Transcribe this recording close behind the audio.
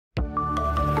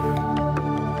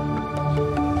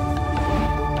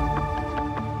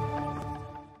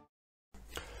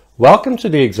Welcome to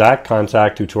the IXACT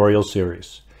Contact tutorial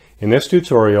series. In this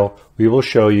tutorial, we will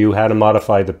show you how to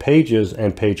modify the pages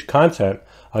and page content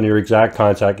on your IXACT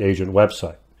Contact Agent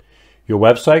website. Your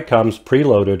website comes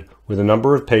preloaded with a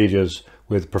number of pages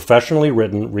with professionally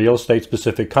written real estate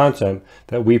specific content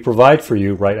that we provide for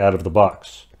you right out of the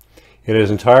box. It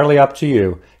is entirely up to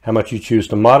you how much you choose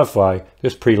to modify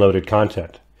this preloaded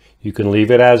content. You can leave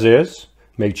it as is,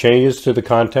 make changes to the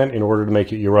content in order to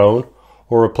make it your own,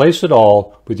 or replace it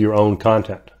all with your own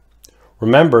content.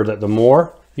 Remember that the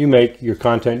more you make your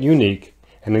content unique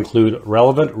and include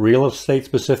relevant real estate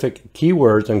specific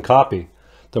keywords and copy,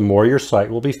 the more your site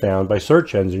will be found by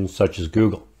search engines such as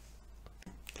Google.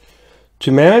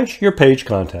 To manage your page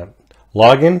content,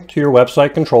 log in to your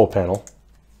website control panel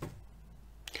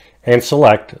and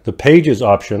select the Pages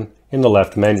option in the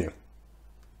left menu.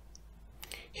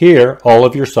 Here, all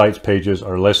of your site's pages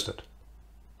are listed.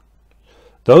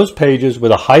 Those pages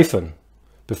with a hyphen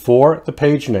before the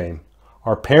page name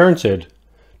are parented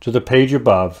to the page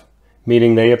above,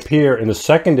 meaning they appear in the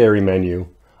secondary menu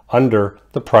under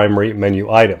the primary menu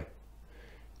item.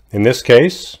 In this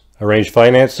case, arrange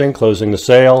financing, closing the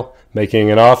sale,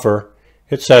 making an offer,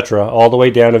 etc., all the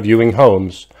way down to viewing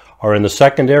homes are in the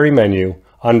secondary menu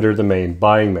under the main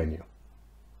buying menu.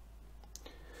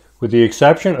 With the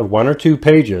exception of one or two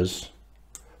pages,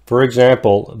 for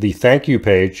example, the thank you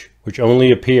page, which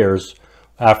only appears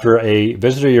after a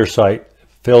visitor to your site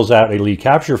fills out a lead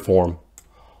capture form,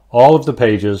 all of the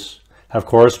pages have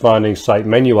corresponding site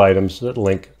menu items that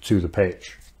link to the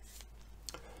page.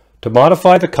 To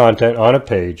modify the content on a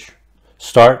page,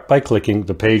 start by clicking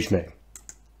the page name.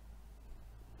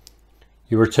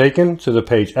 You are taken to the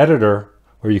page editor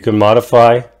where you can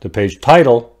modify the page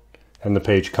title and the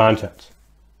page content.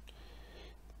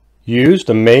 Use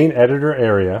the main editor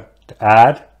area to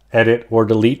add, edit, or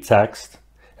delete text,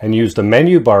 and use the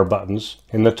menu bar buttons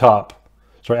at the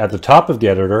top of the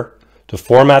editor to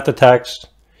format the text.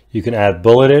 You can add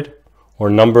bulleted or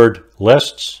numbered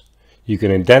lists. You can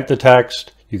indent the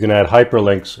text. You can add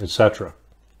hyperlinks, etc.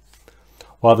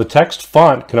 While the text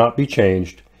font cannot be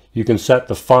changed, you can set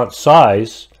the font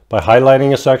size by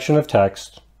highlighting a section of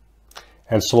text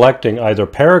and selecting either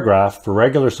paragraph for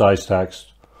regular size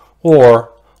text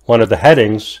or one of the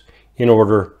headings in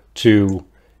order to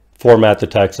format the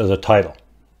text as a title.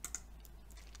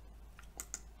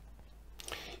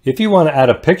 If you want to add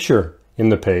a picture in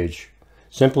the page,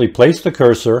 simply place the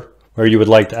cursor where you would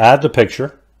like to add the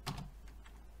picture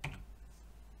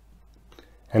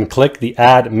and click the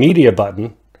Add Media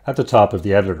button at the top of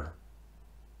the editor.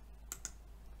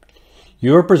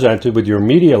 You are presented with your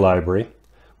media library,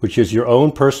 which is your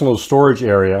own personal storage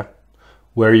area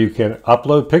where you can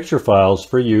upload picture files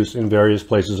for use in various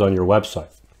places on your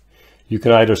website. You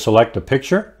can either select a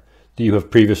picture that you have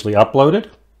previously uploaded,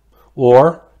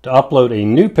 or to upload a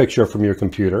new picture from your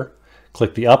computer,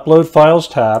 click the Upload Files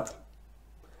tab,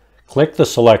 click the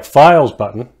Select Files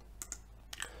button,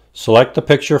 select the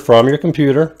picture from your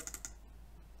computer,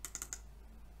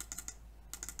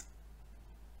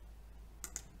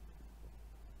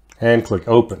 and click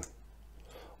Open.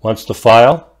 Once the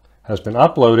file has been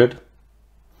uploaded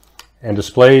and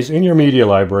displays in your media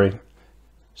library,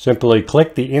 simply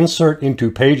click the Insert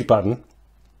into Page button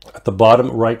at the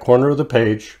bottom right corner of the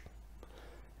page,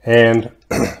 and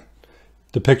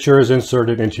the picture is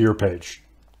inserted into your page.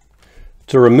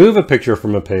 To remove a picture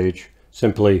from a page,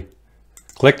 simply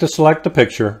click to select the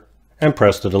picture and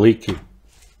press the Delete key.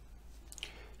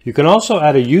 You can also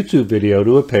add a YouTube video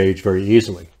to a page very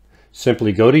easily.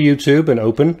 Simply go to YouTube and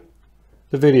open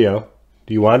the video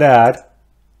you want to add.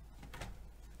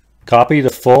 Copy the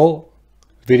full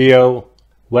video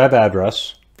web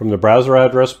address from the browser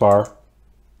address bar.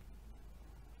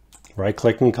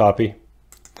 Right-click and copy.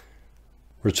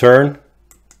 Return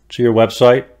to your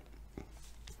website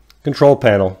control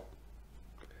panel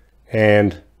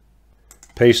and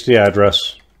paste the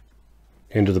address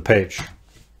into the page.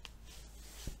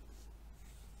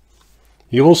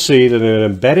 You will see that an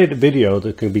embedded video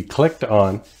that can be clicked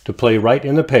on to play right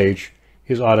in the page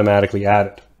is automatically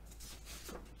added.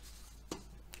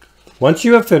 Once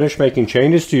you have finished making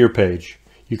changes to your page,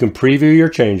 you can preview your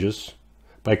changes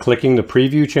by clicking the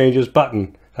Preview Changes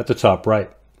button at the top right.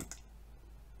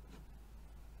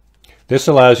 This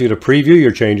allows you to preview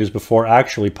your changes before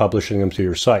actually publishing them to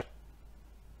your site.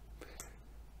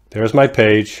 There's my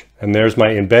page, and there's my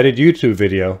embedded YouTube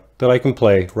video that I can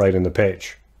play right in the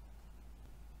page.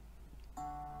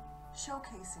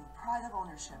 Showcasing pride of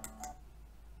ownership.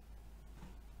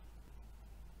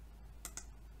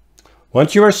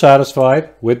 Once you are satisfied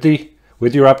with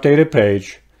your updated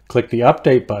page, click the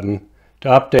Update button to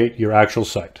update your actual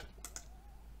site.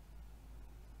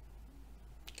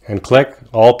 and click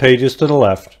All Pages to the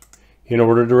left in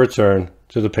order to return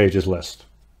to the pages list.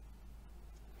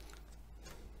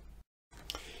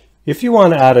 If you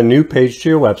want to add a new page to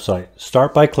your website,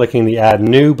 start by clicking the Add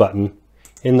New button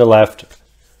in the left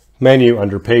menu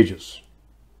under Pages.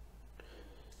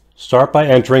 Start by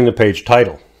entering the page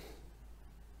title.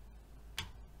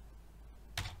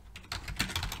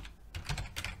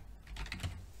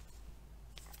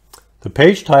 The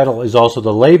page title is also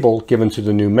the label given to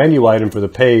the new menu item for the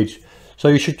page, so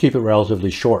you should keep it relatively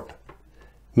short.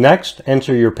 Next,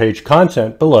 enter your page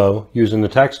content below using the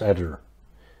text editor.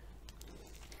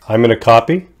 I'm going to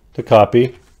copy the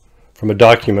copy from a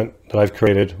document that I've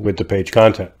created with the page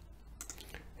content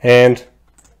and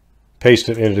paste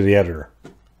it into the editor.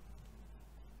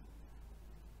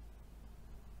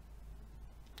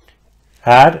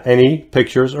 Add any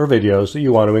pictures or videos that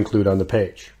you want to include on the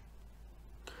page.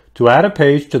 To add a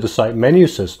page to the site menu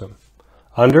system,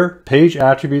 under Page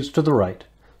Attributes to the right,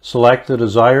 select the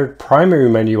desired primary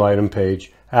menu item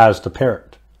page as the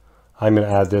parent. I'm going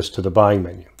to add this to the buying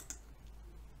menu.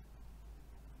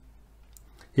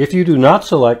 If you do not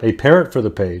select a parent for the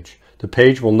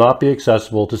page will not be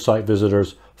accessible to site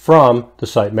visitors from the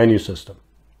site menu system.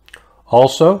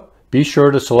 Also, be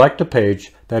sure to select a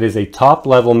page that is a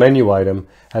top-level menu item,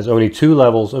 as only 2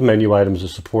 levels of menu items are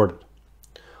supported.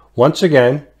 Once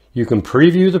again, you can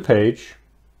preview the page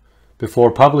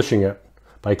before publishing it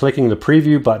by clicking the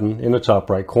Preview button in the top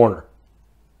right corner.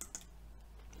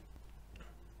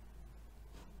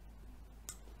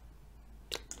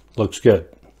 Looks good.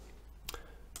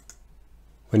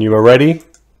 When you are ready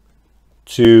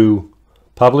to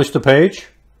publish the page,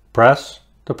 press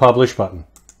the Publish button.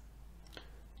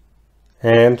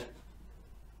 And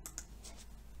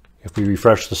if we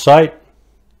refresh the site,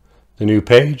 the new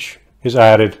page is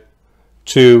added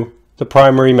to the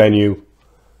primary menu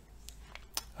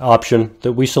option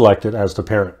that we selected as the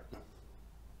parent.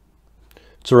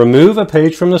 To remove a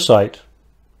page from the site,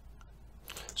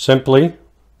 simply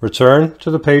return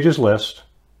to the pages list,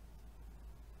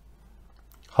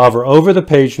 hover over the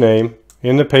page name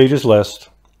in the pages list,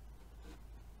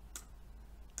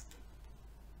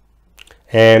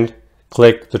 and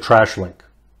click the trash link.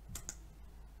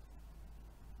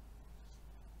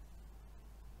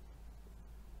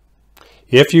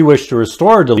 If you wish to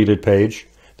restore a deleted page,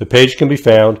 the page can be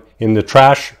found in the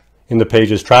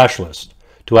page's trash list.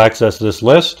 To access this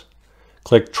list,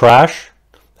 click Trash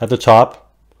at the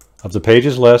top of the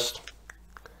pages list,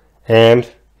 and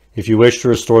if you wish to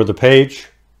restore the page,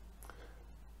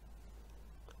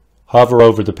 hover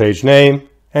over the page name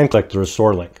and click the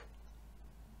Restore link.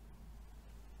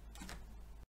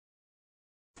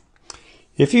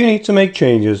 If you need to make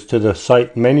changes to the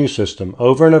site menu system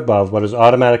over and above what is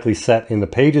automatically set in the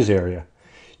Pages area,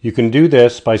 you can do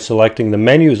this by selecting the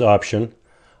Menus option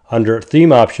under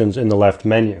Theme Options in the left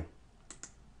menu.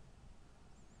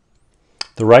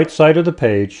 The right side of the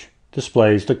page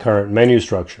displays the current menu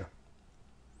structure.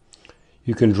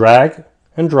 You can drag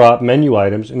and drop menu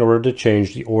items in order to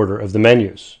change the order of the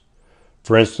menus.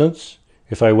 For instance,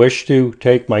 if I wish to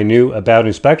take my new About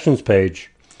Inspections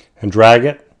page and drag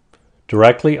it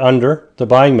directly under the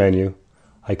buying menu,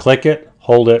 I click it,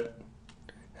 hold it,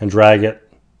 and drag it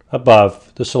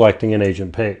above the Selecting an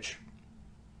Agent page.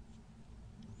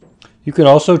 You can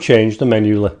also change the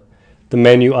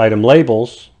menu item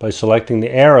labels by selecting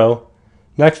the arrow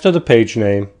next to the page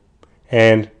name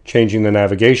and changing the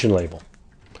navigation label.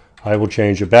 I will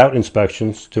change About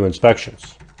Inspections to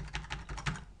Inspections.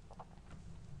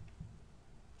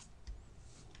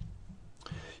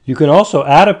 You can also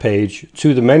add a page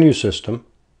to the menu system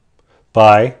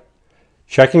by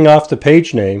checking off the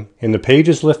page name in the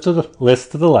Pages list to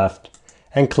the left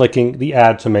and clicking the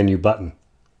Add to Menu button.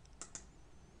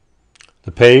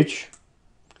 The page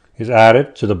is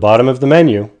added to the bottom of the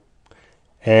menu,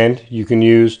 and you can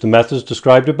use the methods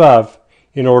described above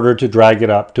in order to drag it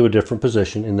up to a different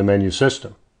position in the menu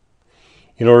system.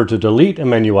 In order to delete a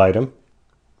menu item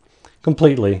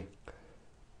completely,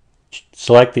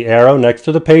 select the arrow next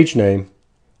to the page name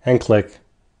and click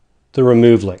the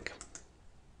Remove link.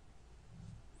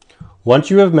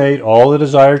 Once you have made all the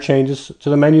desired changes to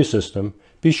the menu system,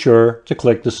 be sure to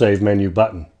click the Save Menu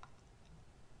button.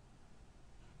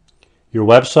 Your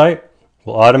website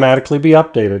will automatically be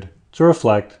updated to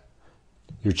reflect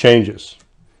your changes.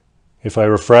 If I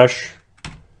refresh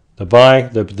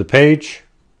the page,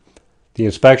 the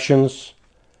inspections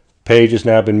page has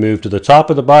now been moved to the top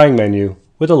of the buying menu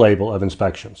with a label of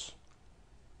inspections.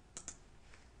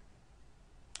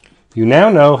 You now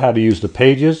know how to use the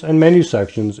pages and menu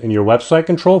sections in your website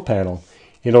control panel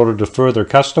in order to further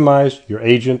customize your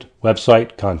agent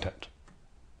website content.